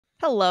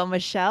Hello,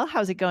 Michelle.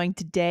 How's it going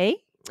today?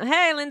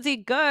 Hey, Lindsay.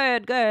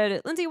 Good,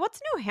 good. Lindsay, what's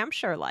New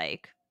Hampshire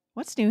like?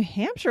 What's New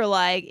Hampshire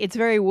like? It's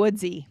very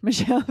woodsy,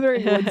 Michelle.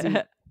 Very woodsy.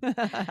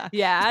 It's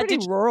Yeah. pretty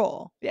Did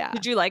rural. Yeah.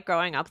 did you like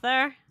growing up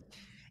there?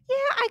 Yeah,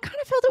 I kind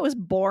of felt it was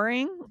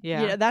boring.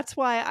 Yeah. That's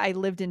why I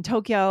lived in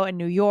Tokyo and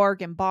New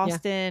York and Yeah.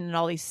 Boston and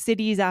all these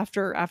cities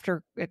after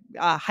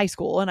high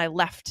school, and I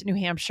left New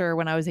Hampshire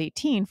when I was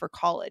 18 for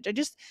college. I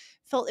just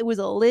felt it was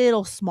a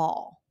little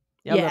small.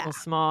 A Yeah. little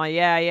small.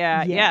 Yeah,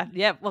 yeah, Yeah. yeah,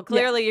 yeah. Well, Yeah.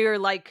 clearly you're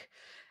like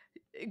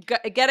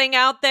getting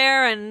out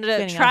there and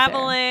Getting out there.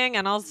 traveling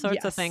and all sorts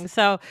of Yes. things.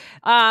 So,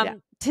 Yeah.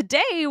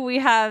 today we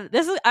have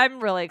this is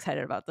I'm really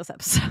excited about this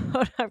episode.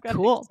 I've got to think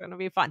Cool. it's going to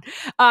be fun.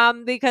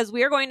 Because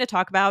we are going to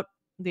talk about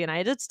the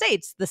United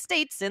States, the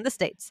states in the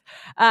states.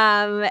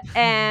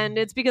 And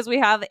it's because we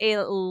have a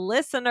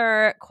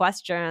listener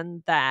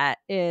question that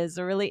is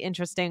a really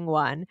interesting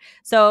one.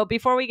 So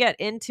before we get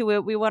into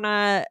it, we want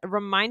to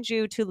remind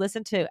you to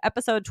listen to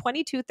episode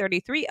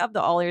 2233 of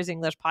the All Ears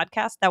English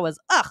podcast. That was,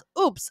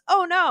 oops,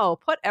 oh no,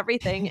 put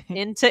everything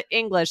into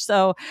English.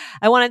 So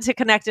I wanted to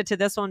connect it to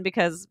this one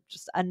because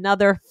just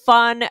another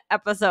fun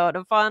episode,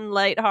 a fun,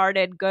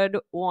 lighthearted, good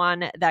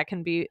one that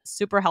can be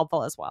super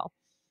helpful as well.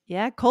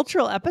 Yeah,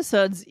 cultural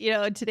episodes.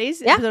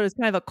 Today's Yeah. episode is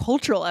kind of a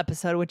cultural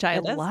episode, which I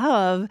It is.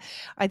 love.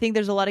 I think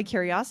there's a lot of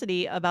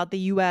curiosity about the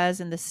US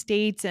and the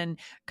States and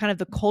kind of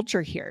the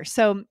culture here.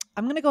 So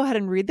I'm going to go ahead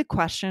and read the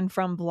question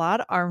from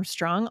Vlad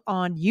Armstrong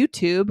on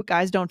YouTube.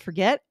 Guys, don't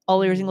forget,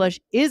 All Ears English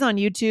is on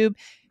YouTube.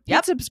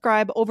 Hit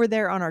subscribe over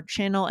there on our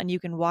channel, and you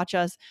can watch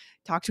us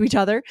talk to each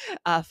other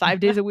 5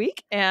 days a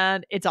week,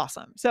 and it's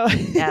awesome. So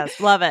Yes,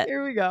 love it.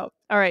 here we go.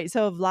 All right.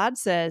 So Vlad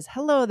says,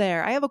 hello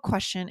there. I have a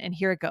question, and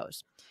here it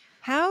goes.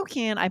 How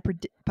can I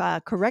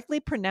correctly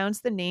pronounce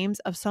the names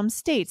of some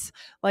states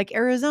like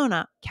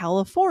Arizona,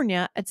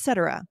 California,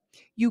 etc.?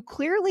 You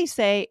clearly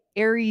say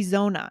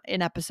Arizona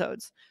in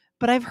episodes,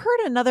 but I've heard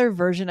another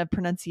version of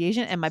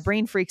pronunciation and my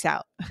brain freaks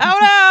out. Oh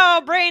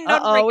no, brain,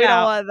 don't freak we out.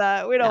 don't want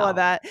that. We don't want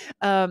that.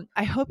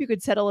 I hope you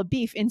could settle a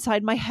beef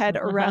inside my head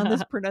around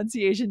this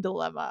pronunciation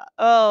dilemma.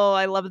 Oh,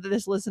 I love that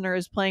this listener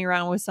is playing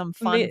around with some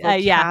fun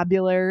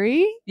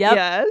vocabulary. Yep.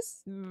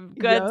 Yes.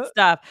 Good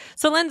stuff.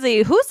 So,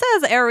 Lindsay, who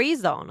says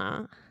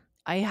Arizona?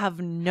 I have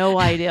no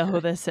idea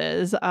who this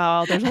is.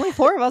 There's only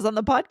 4 of us on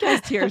the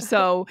podcast here,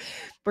 so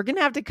we're going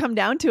to have to come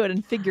down to it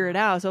and figure it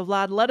out. So,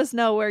 Vlad, let us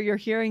know where you're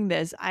hearing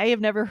this. I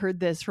have never heard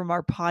this from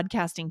our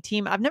podcasting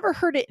team. I've never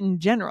heard it in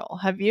general.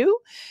 Have you?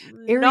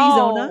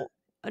 Arizona?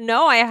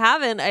 No, I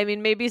haven't. I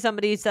mean, maybe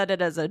somebody said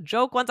it as a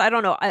joke once. I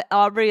don't know.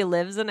 Aubrey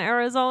lives in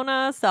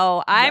Arizona,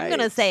 so I'm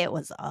going to say it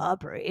was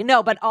Aubrey.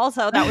 No, but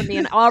also that would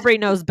mean Aubrey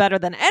knows better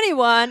than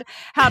anyone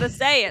how to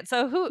say it.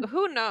 So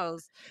who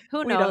knows?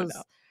 Who knows? We don't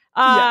know.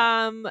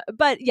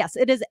 But yes,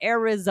 it is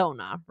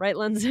Arizona, right,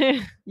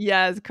 Lindsay?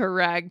 Yes,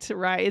 correct.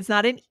 Right. It's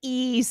not an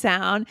E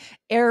sound.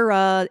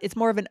 It's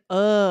more of an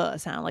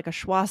sound, like a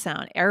schwa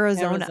sound.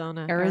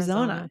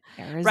 Arizona.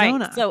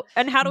 Right. So,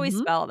 and how do we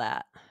spell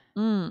that?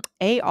 Arizona.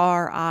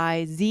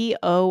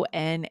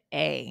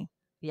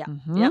 Yeah.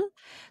 Yep.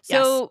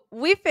 So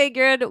we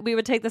figured we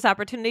would take this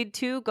opportunity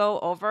to go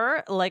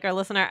over, like our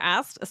listener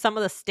asked, some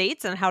of the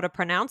states and how to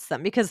pronounce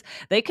them because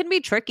they can be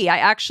tricky. I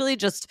actually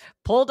just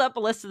pulled up a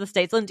list of the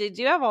states. Lindsay,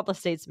 do you have all the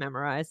states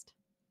memorized?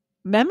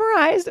 I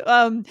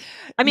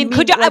mean,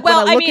 could you? Like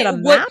well, when I look at a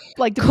map,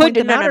 like to point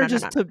them out, or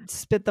just to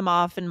spit them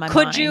off in my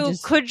mind?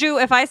 Could you?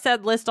 If I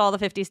said list all the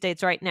 50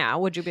 states right now,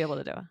 would you be able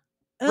to do it?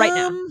 Right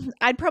now,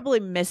 I'd probably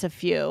miss a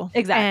few.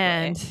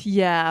 Exactly.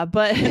 And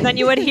but and then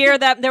you would hear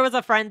that there was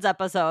a Friends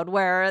episode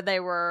where they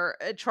were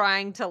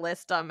trying to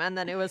list them, and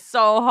then it was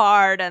so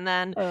hard, and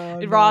then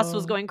Ross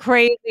was going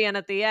crazy, and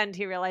at the end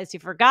he realized he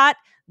forgot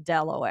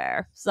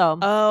Delaware.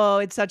 So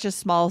it's such a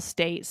small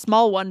state.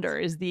 Small wonder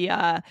is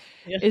the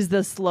is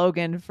the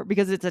slogan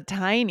because it's a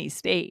tiny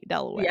state,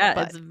 Delaware.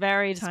 Yeah, it's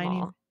very tiny.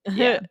 Small.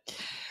 Yeah.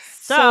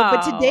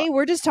 But today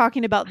we're just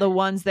talking about the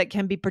ones that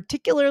can be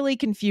particularly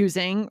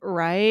confusing,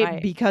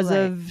 right? Because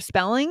of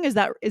spelling. Is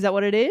that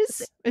what it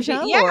is,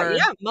 Michelle?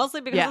 Yeah, mostly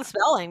because of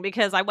spelling.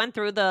 Because I went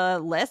through the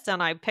list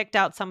and I picked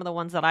out some of the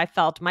ones that I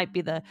felt might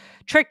be the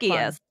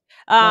trickiest.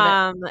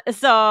 So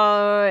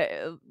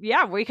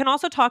yeah, we can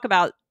also talk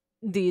about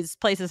these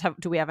places.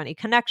 Do we have any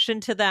connection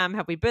to them?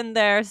 Have we been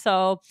there?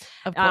 So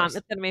of course.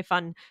 It's going to be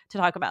fun to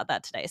talk about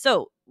that today.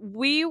 So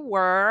we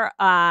were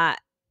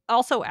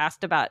also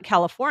asked about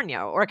California,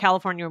 or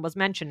California was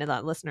mentioned in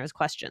that listener's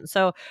question.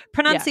 So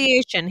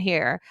pronunciation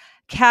here,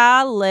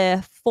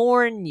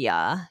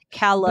 California.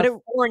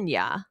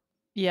 California.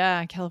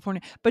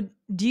 But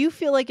do you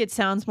feel like it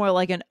sounds more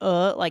like an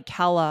like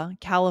California?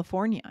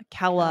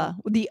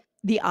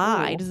 The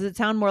I, does it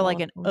sound more like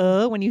an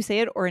when you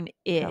say it, or an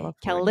I?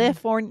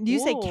 California. Do you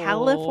say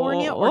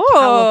California or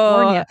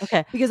California?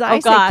 Okay. Because I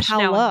say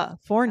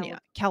California.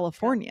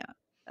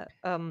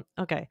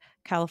 Okay.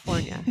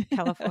 California.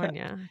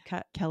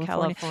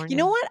 You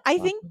know what? I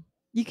think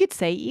you could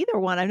say either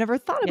one. I've never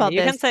thought about this.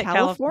 You can say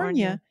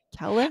California.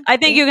 I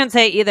think you can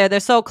say either. They're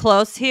so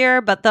close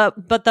here, but the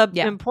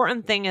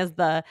important thing is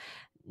the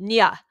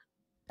nya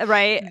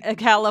right?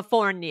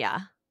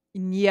 California.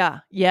 Yeah,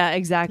 yeah,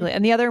 exactly.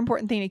 And the other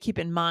important thing to keep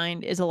in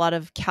mind is a lot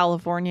of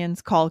Californians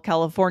call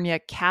California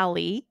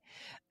Cali,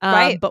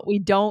 Right. but we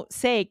don't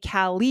say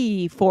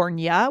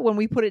California when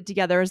we put it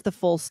together as the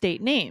full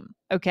state name.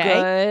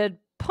 Okay. Good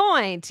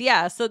point.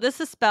 Yeah. So this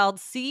is spelled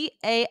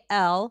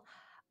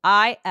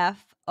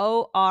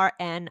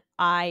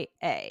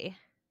California.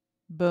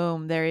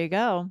 Boom. There you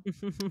go.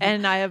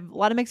 And I have a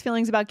lot of mixed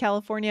feelings about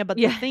California, but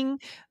the Yeah. thing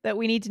that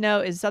we need to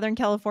know is Southern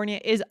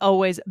California is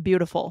always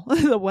beautiful.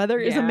 The weather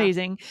is Yeah.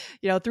 amazing,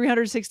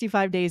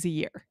 365 days a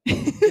year.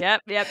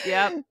 Yep. Yep.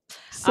 Yep.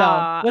 So,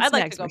 what's I'd like to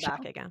next, go back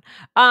Michelle? again.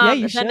 Yeah,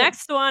 you The should.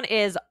 next one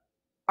is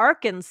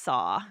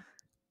Arkansas.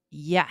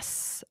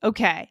 Yes.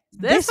 Okay.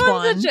 This This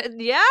one's one,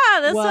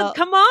 this one, well,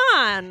 come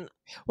on.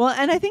 well,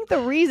 and I think the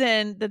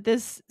reason that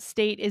this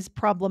state is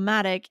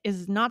problematic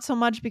is not so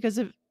much because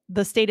of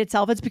the state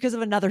itself, it's because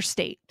of another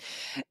state.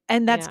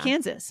 And that's Yeah.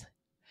 Kansas,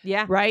 Yeah.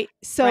 right? Right.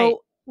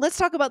 So, let's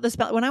talk about the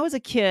spell. When I was a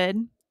kid,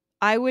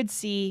 I would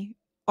see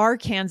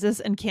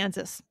Arkansas and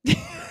Kansas.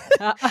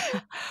 Uh,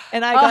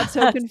 And I got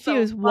so that's so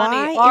confused.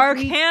 funny. Why if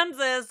we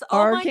Arkansas. Oh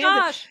my Arkansas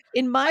gosh.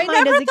 in my I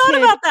mind never as a thought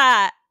kid, about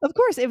that. of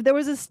course, if there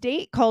was a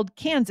state called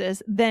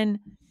Kansas, then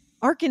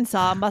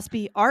Arkansas must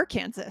be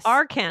Arkansas.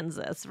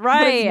 Arkansas, But it's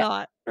right?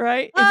 not,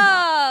 right? It's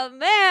not. Oh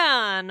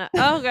man.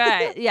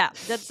 Okay. Yeah,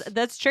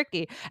 that's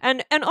tricky.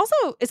 And also,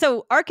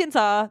 so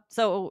Arkansas,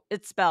 so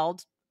it's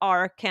spelled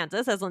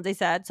Arkansas, as Lindsay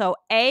said. So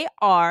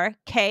Arkansas.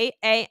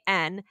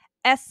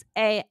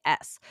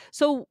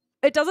 So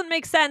it doesn't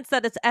make sense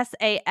that it's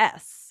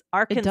SAS. It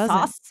Arkansas.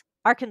 doesn't.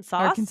 Arkansas.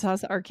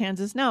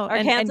 Arkansas, no.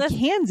 And Arkansas.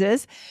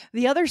 Kansas,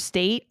 the other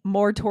state,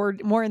 more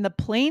in the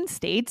plain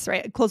states,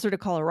 right? Closer to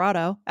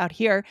Colorado out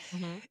here,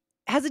 Mhm.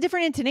 has a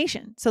different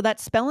intonation. So that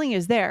spelling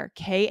is there,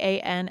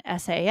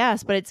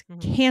 Kansas, but it's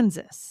Mhm.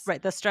 Kansas.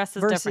 Right. The stress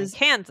is versus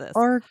different. Kansas.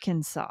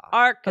 Arkansas.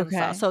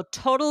 Arkansas. Okay. So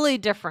totally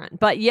different.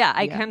 But yeah,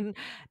 I Yeah. can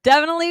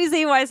definitely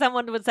see why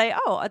someone would say,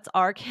 oh, it's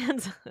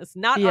Arkansas. It's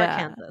not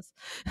Yeah. Arkansas.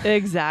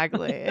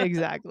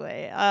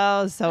 Exactly.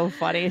 Oh, so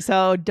funny.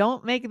 So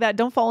don't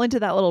fall into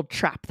that little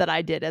trap that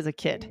I did as a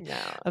kid. No.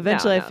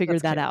 Eventually I No,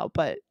 figured that's that out,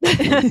 but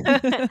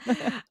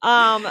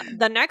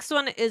The next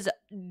one is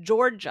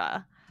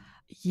Georgia.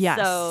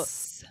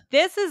 yes.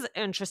 This is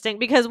interesting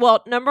because,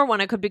 well, number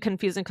one, it could be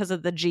confusing because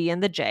of the G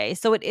and the J.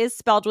 So it is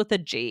spelled with a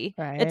G.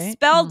 It's Right.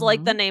 spelled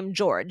like the Mhm. name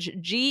George,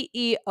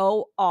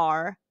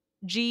 Georgia.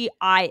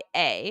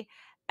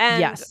 And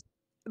Yes.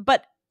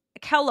 but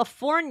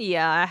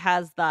California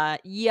has the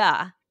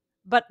yeah,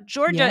 but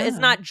Georgia is Yeah.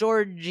 not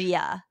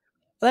Georgia.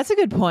 That's a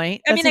good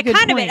point. I That's mean, a it good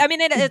kind of point. I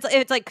mean,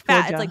 it's like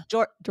fat. It's like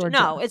Georgia.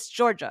 No, it's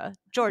Georgia.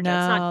 Georgia.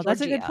 It's not No,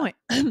 that's a good Georgia.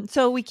 point.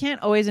 So we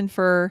can't always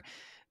infer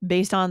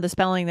based on the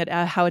spelling that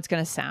how it's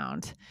going to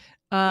sound.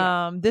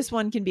 Yeah. This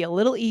one can be a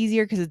little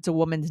easier because it's a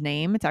woman's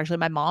name. It's actually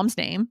my mom's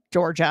name,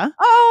 Georgia.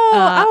 Oh,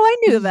 Uh, I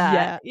knew yeah,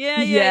 that. Yeah,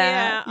 yeah, yeah,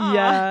 yeah. Aw.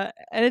 yeah,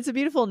 and it's a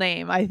beautiful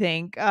name, I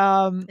think.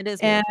 It is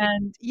beautiful.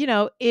 And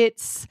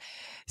it's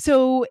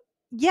so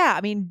yeah.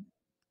 I mean,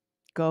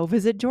 go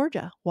visit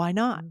Georgia. Why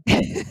not?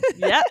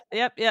 Yep.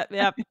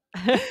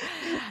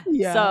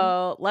 Yeah.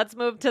 So let's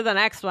move to the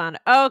next one.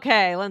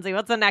 Okay, Lindsay,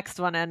 what's the next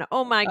one? And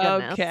oh my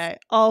goodness. Okay.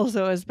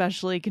 Also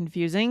especially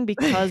confusing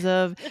because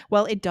of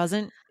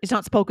it's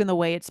not spoken the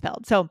way it's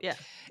spelled. So Yeah.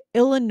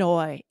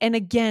 Illinois. And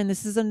again,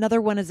 this is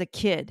another one as a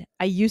kid.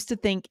 I used to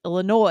think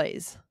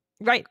Illinois.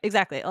 Right,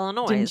 exactly.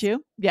 Illinois. Didn't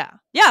you? Yeah.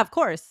 Yeah, of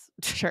course.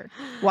 Sure.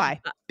 Why?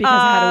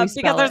 Because how do we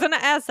spell because there's it?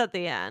 an S at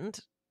the end.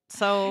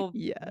 So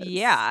Yes.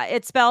 yeah,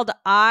 it's spelled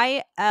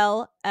Illinois,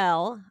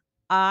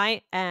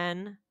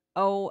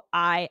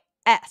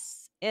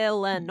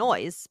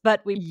 Illinois,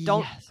 but we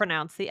don't Yes.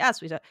 pronounce the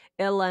S. We say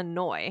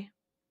Illinois.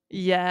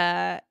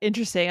 Yeah.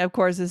 Interesting. Of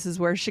course, this is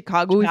where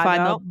we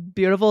find the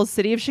beautiful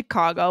city of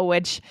Chicago,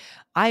 which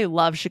I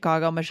love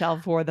Chicago, Michelle,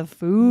 for the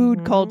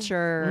food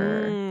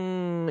culture.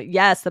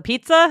 Yes, the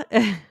pizza.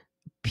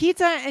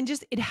 Pizza and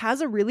just it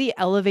has a really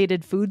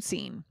elevated food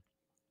scene.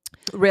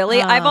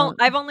 Really? I've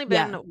only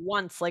been yeah.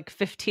 once, like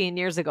 15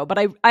 years ago, but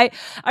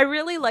I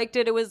really liked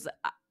it.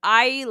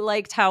 I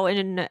liked how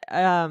in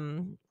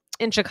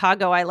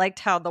Chicago, I liked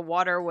how the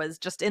water was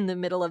just in the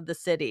middle of the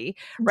city,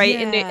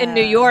 right? In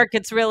New Yeah. York,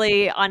 it's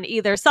really on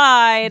either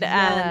side,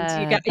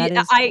 and you Yeah, got. that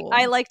is I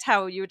cool. liked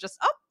how you would just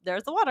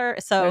there's the water.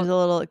 There's So a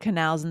little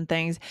canals and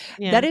things.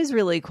 yeah. That is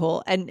really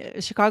cool. And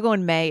Chicago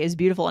in May is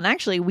beautiful. And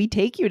actually, we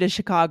take you to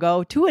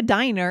Chicago to a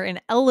diner, an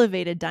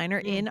elevated diner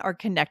in our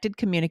Connected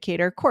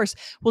Communicator course.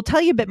 We'll tell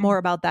you a bit more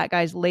about that,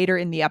 guys, later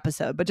in the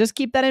episode. But just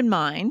keep that in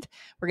mind.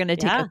 We're going to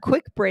take a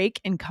quick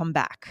break and come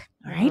back.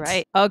 All right.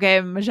 Right.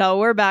 Okay, Michelle,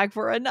 we're back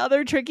for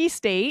another tricky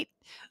state.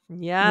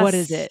 Yes. What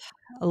is it?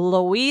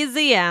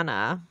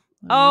 Louisiana.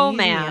 Oh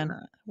man.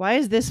 Louisiana. Why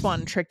is this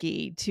one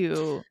tricky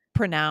to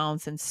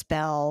pronounce and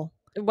spell?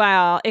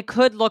 Wow, it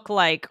could look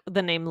like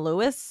the name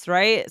Lewis,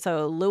 right?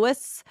 So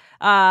Lewis,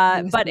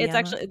 but it's Louisiana.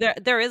 actually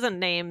there is a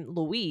name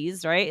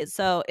Louise, right?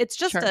 So it's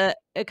just Sure.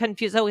 a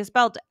confused. So we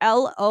spelled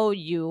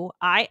Louisiana.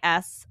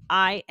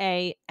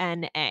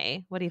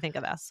 What do you think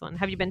of this one?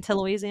 Have you been to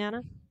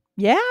Louisiana?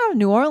 Yeah,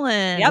 New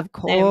Orleans, Yep, of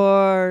same.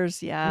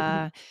 course.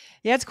 Yeah.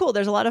 Yeah, it's cool.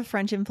 There's a lot of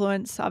French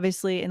influence,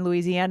 obviously, in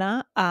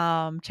Louisiana.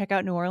 Check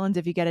out New Orleans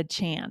if you get a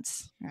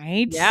chance,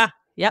 right? Yeah.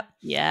 Yep.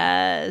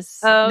 Yes.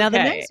 Now the Okay.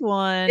 next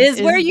one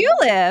Is where is you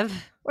live.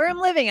 where I'm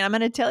living, and I'm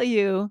going to tell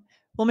you.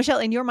 Well, Michelle,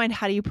 in your mind,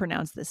 how do you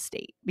pronounce this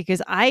state?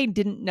 Because I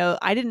didn't know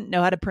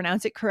how to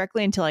pronounce it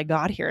correctly until I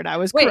got here, and I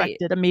was Wait.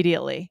 corrected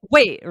immediately.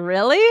 Wait,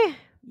 really?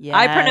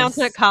 I pronounce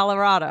it Yes.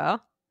 Colorado.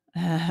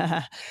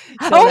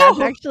 So that's Oh.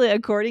 actually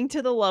according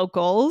to the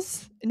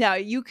locals. Now,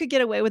 you could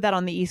get away with that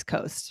on the East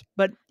Coast,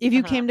 but if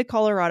you Uh-huh. came to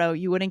Colorado,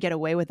 you wouldn't get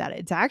away with that.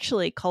 It's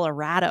actually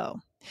Colorado.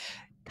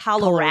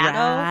 Colorado,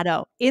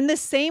 Colorado. In the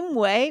same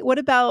way, what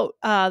about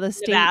the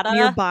state Nevada,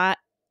 nearby?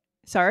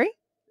 Sorry?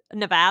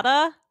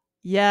 Nevada.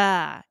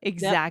 Yeah, Yep,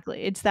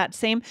 exactly. It's that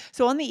same.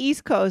 So on the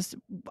East Coast,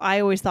 I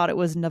always thought it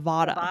was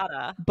Nevada,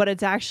 Nevada. but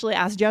it's actually,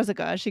 ask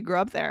Jessica, she grew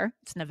up there.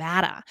 It's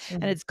Nevada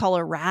and Mhm. it's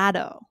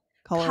Colorado.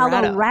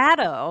 Colorado.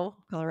 Colorado.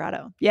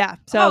 Colorado. Yeah.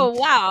 So, Oh,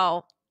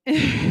 wow.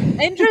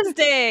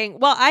 Interesting.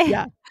 Well,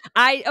 yeah,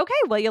 I okay,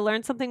 well, you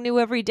learn something new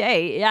every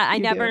day. Yeah,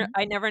 you do.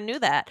 I never knew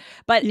that.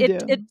 But You do.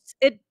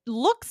 it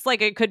looks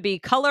like it could be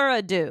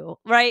Colorado,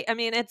 right? I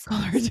mean, it's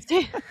Colorado.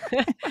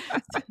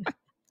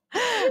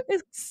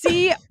 it's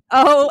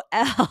Colorado.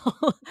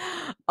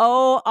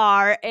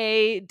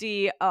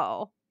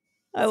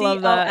 I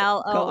love that.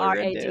 Colorado.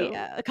 Colorado.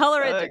 Oh,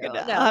 Colorado.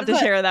 goodness. I'll No, have it's to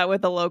like share that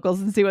with the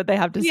locals and see what they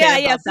have to say yeah,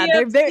 yeah, about that.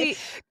 They're very,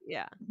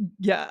 yeah,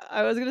 yeah.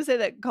 I was gonna say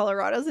that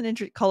Colorado's an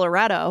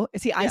Colorado.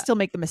 See, I yeah, still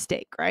make the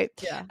mistake, right?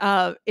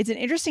 yeah. It's an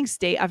interesting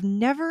state. I've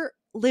never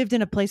lived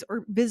in a place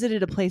or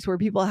visited a place where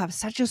people have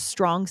such a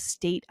strong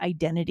state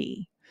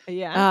identity.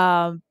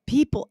 Yeah.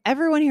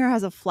 Everyone here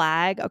has a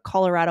flag, a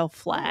Colorado Oh,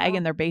 flag wow.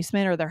 in their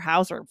basement or their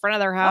house or in front of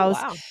their Oh,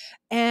 house. wow.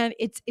 And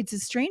it's a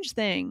strange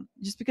thing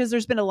just because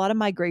there's been a lot of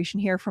migration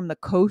here from the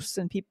coasts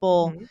and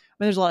people Mhm, when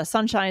there's a lot of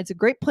sunshine. It's a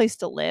great place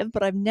to live,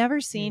 but I've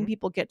never seen mhm,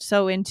 people get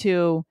so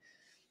into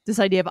this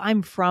idea of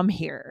I'm from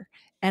here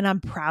and I'm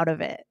proud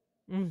of it.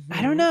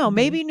 I don't mhm, know, mhm,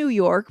 maybe New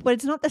York, but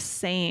it's not the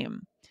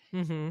same.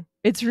 mhm.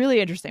 It's really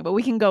interesting, but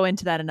we can go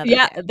into that another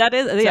Yeah, day. that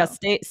is yeah,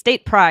 So,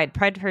 state pride,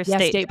 pride for yeah,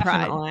 state, state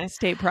pride, definitely.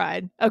 state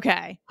pride.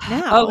 Okay.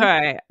 Now,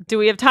 Okay, do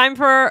we have time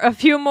for a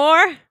few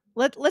more?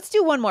 let's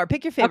do one more.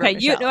 Pick your favorite, Okay,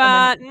 Michelle, and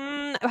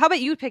then how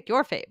about you pick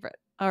your favorite?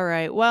 all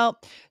right. Well,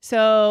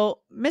 so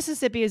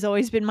Mississippi has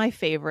always been my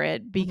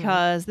favorite Mhm.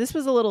 because this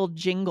was a little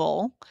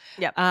jingle.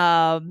 Yep.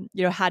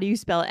 How do you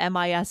spell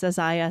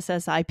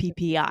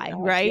Mississippi,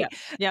 right? Yep,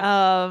 yep.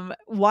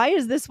 Why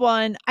is this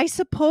one? I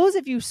suppose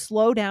if you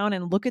slow down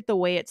and look at the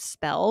way it's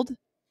spelled,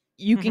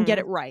 you can get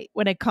Mhm. it right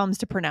when it comes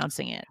to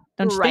pronouncing it.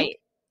 Don't you think? Right,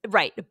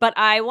 right, but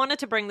I wanted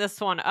to bring this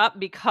one up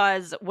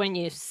because when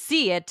you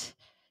see it,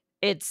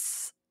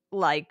 it's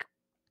like,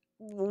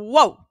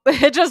 "Whoa."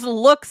 It just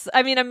looks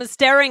I mean, I'm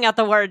staring at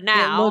the word It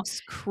now.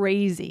 looks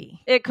crazy.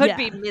 It could Yeah.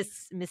 be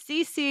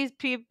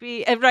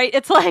Mississippi, right?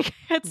 It's like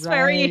it's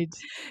very Right.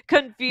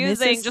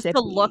 confusing just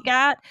to look Mississippi.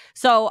 at.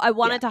 So I Yeah.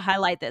 wanted to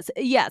highlight this.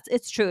 Yes,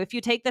 it's true. If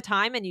you take the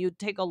time and you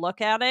take a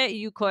look at it,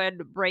 you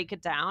could break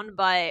it down,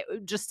 but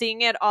just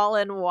seeing it all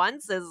in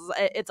once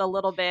it's a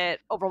little bit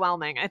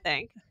overwhelming, I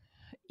think.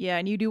 Yeah,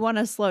 and you do want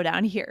to slow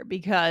down here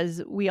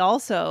because we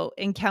also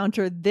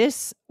encounter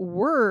this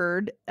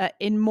word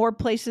in more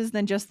places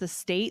than just the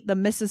state. The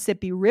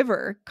Mississippi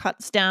River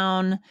cuts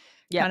down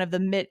Yep, kind of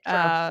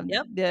true.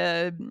 Yep.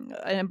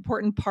 an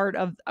important part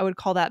of, I would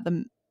call that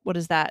the, what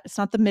is that? It's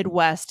not the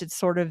Midwest. It's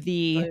sort of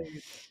the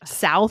Um,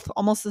 South,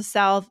 almost the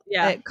South.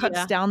 yeah, It cuts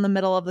yeah. down the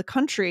middle of the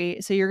country.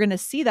 So you're going to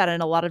see that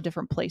in a lot of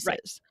different Right,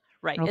 places.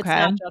 right. It's Okay.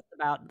 not just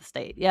about the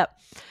state. Yep.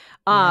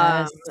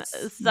 Um,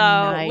 Yes.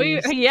 so we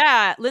Nice.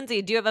 yeah,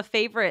 Lindsay, do you have a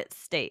favorite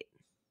state?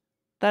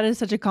 That is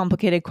such a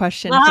complicated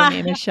question for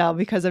me, Michelle,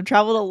 because I've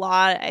traveled a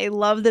lot. I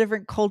love the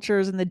different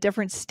cultures and the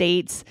different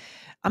states.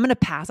 I'm gonna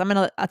pass. I'm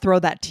gonna throw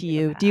that to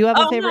You're gonna you. Do pass. you have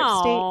a Oh, favorite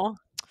state?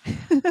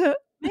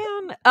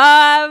 no.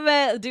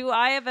 Man, do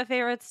I have a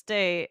favorite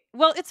state?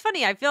 Well, it's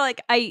funny. I feel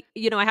like I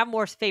have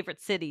more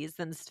favorite cities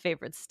than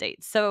favorite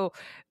states. So,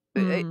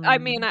 I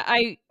mean,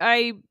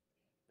 Mm,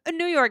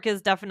 New York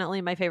is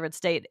definitely my favorite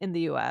state in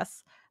the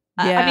US.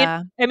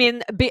 yeah. I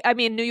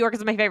mean, New York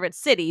is my favorite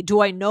city.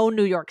 Do I know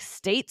New York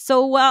State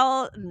so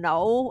well?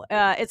 No.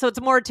 So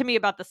it's more to me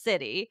about the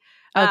city.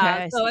 Okay,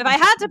 I So if see. I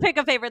had to pick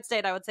a favorite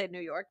state, I would say New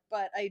York,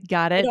 but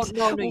Got I it. don't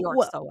know New York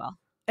Well, so well.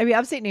 I mean,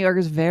 upstate New York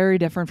is very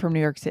different from New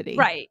York City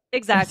Right,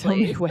 in so exactly.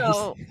 many ways.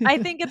 So, I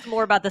think it's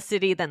more about the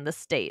city than the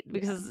state Yeah,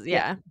 because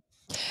yeah. yeah.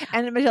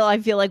 And Michelle, I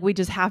feel like we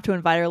just have to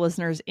invite our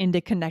listeners into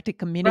Connected Right.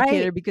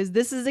 Communicator because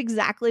this is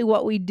exactly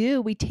what we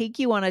do. We take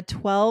you on a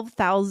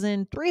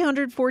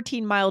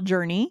 12,314-mile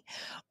journey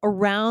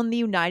around the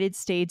United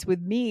States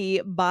with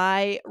me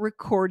by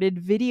recorded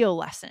video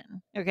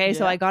lesson. Okay.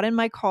 So Yeah. I got in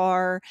my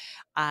car,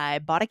 I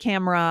bought a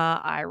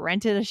camera, I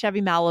rented a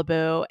Chevy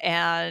Malibu,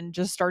 and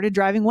just started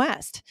driving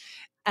west.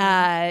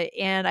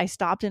 And I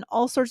stopped in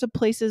all sorts of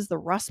places, the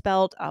Rust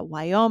Belt,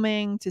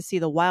 Wyoming, to see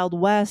the Wild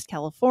West,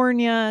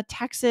 California,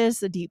 Texas,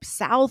 the Deep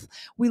South.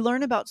 We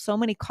learn about so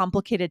many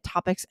complicated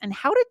topics and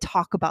how to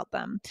talk about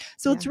them.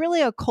 So it's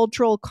really a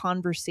cultural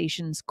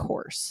conversations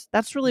course.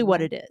 That's really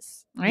what it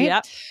is,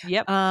 right?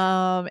 Yep.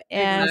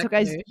 And so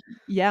guys,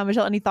 yeah,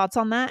 Michelle, any thoughts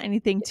on that?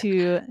 Anything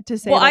to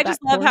say Well, about that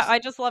course? I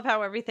just love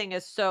how everything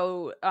is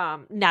so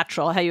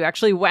natural. How you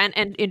actually went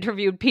and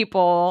interviewed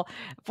people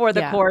for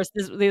the course.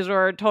 These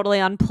were totally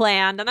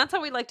unplanned, and that's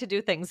how we like to do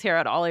things here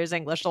at All Ears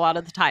English. A lot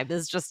of the time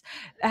is just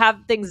have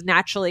things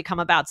naturally come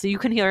about, so you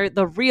can hear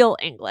the real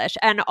English,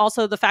 and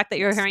also the fact that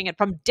you're hearing it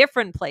from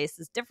different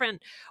places,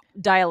 different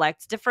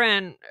dialects,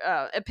 different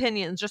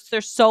opinions. Just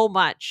there's so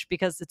much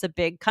because it's a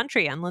big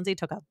country, and Lindsay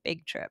took a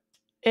big trip.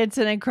 It's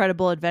an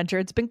incredible adventure.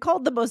 It's been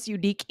called the most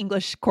unique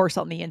English course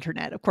on the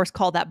internet. Of course,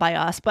 called that by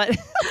us, but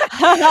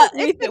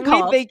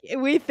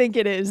we think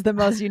it is the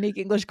most unique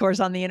English course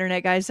on the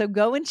internet, guys. So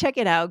go and check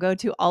it out. Go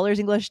to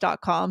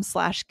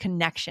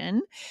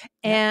allearsenglish.com/connection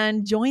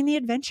and join the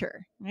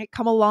adventure. Right?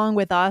 Come along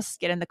with us,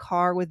 get in the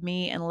car with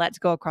me, and let's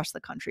go across the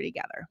country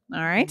together.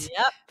 All right.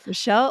 Yep.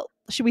 Michelle,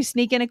 should we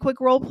sneak in a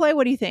quick role play?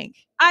 What do you think?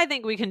 I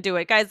think we can do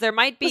it, guys. There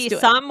might be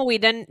some we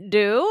didn't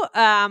do,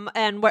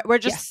 and we're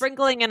just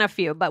sprinkling in a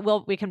few, but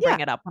we can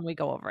bring it up when we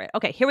go over it.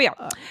 Okay, here we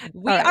are.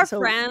 We are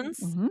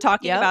friends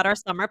talking about our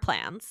summer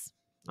plans.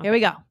 Okay. Here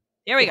we go.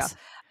 Here we go.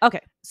 Okay,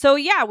 so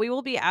we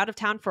will be out of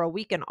town for a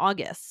week in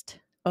August.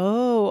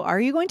 Oh, are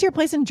you going to your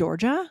place in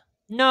Georgia?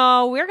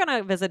 No, we're going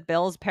to visit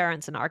Bill's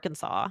parents in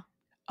Arkansas.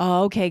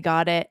 Oh, okay,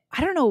 got it. I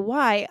don't know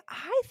why.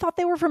 I thought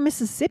they were from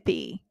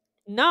Mississippi.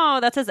 No,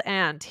 that's his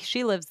aunt.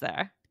 She lives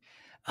there.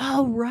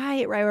 Oh,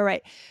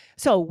 right.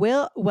 So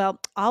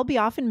I'll be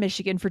off in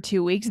Michigan for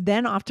 2 weeks,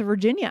 then off to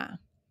Virginia.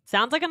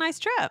 Sounds like a nice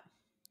trip.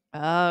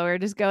 Oh, we're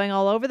just going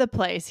all over the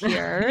place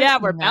here.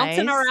 We're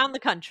bouncing around the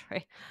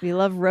country. We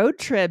love road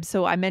trips.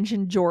 So I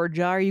mentioned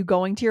Georgia. Are you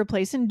going to your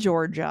place in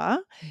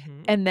Georgia?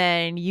 And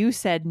then you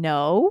said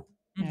no.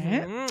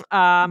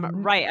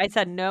 Right. I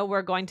said no,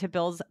 we're going to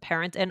Bill's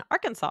parents in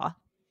Arkansas.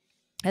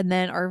 And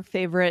then our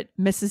favorite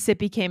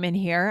Mississippi came in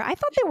here. I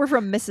thought they were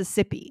from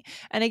Mississippi.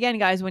 And again,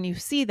 guys, when you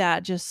see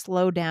that, just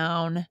slow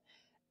down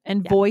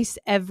and voice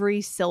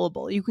every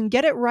syllable. You can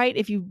get it right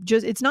if you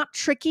it's not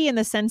tricky in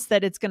the sense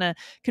that it's going to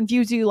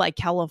confuse you like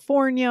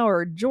California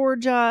or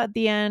Georgia at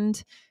the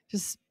end.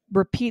 Just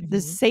repeat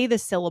say the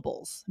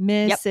syllables.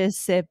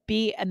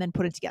 Mississippi, and then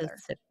put it together.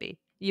 Mississippi.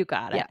 You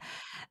got it.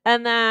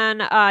 And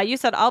then you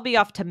said I'll be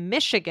off to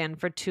Michigan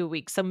for 2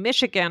 weeks. So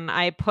Michigan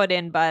I put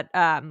in, but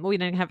we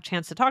didn't have a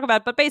chance to talk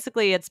about it. But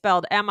basically it's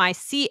spelled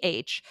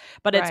M-I-C-H,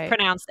 but it's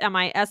pronounced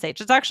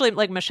M-I-S-H. It's actually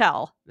like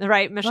Michelle,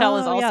 right? Michelle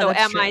is also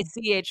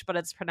M-I-C-H, but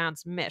it's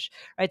pronounced Mish,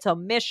 right? So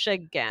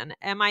Michigan,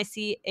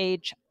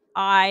 M-I-C-H-I-G-A-N,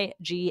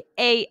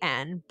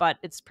 but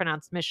it's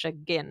pronounced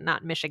Michigan,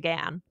 not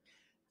Michigan.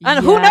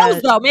 And who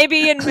knows, though?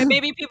 Maybe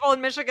people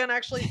in Michigan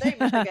actually say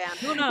Michigan.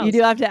 Who knows? You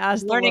do have to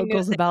ask the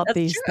locals about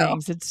these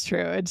things. It's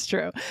true.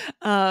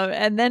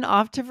 And then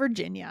off to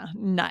Virginia.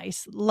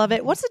 Nice. Love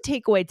it. What's the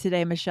takeaway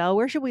today, Michelle?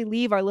 Where should we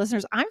leave our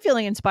listeners? I'm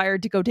feeling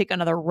inspired to go take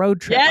another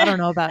road trip. I don't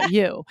know about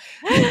you.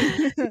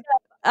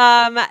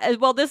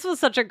 Well, this was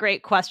such a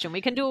great question.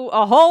 We can do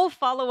a whole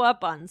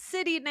follow-up on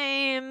city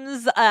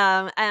names,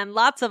 and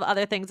lots of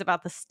other things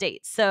about the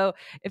state. So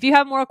if you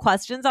have more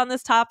questions on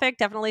this topic,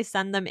 definitely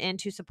send them in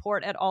to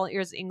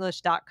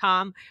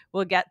support@allearsenglish.com.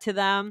 We'll get to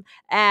them.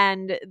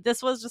 And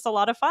this was just a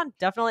lot of fun.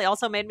 Definitely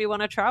also made me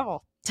want to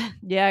travel.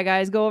 Yeah,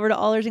 guys, go over to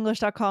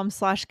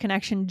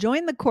allearsenglish.com/connection,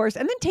 join the course,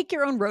 and then take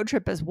your own road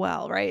trip as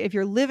well, right? If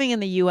you're living in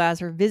the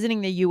U.S. or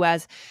visiting the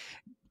U.S.,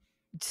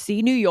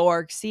 see New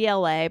York, see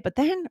LA, but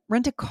then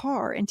rent a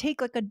car and take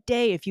like a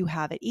day if you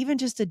have it, even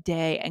just a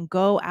day, and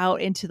go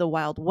out into the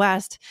Wild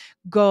West,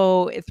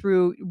 go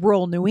through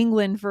rural New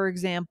England, for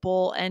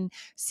example, and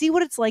see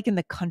what it's like in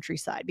the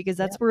countryside, because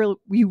that's where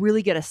we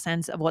really get a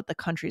sense of what the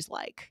country's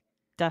like.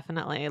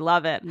 Definitely.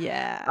 Love it.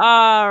 Yeah.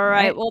 All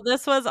right. Well,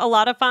 this was a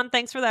lot of fun.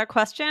 Thanks for that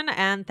question.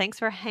 And thanks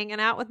for hanging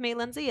out with me,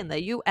 Lindsay, in the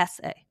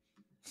USA.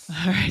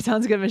 All right.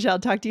 Sounds good, Michelle.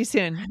 Talk to you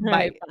soon.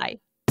 Bye. Bye.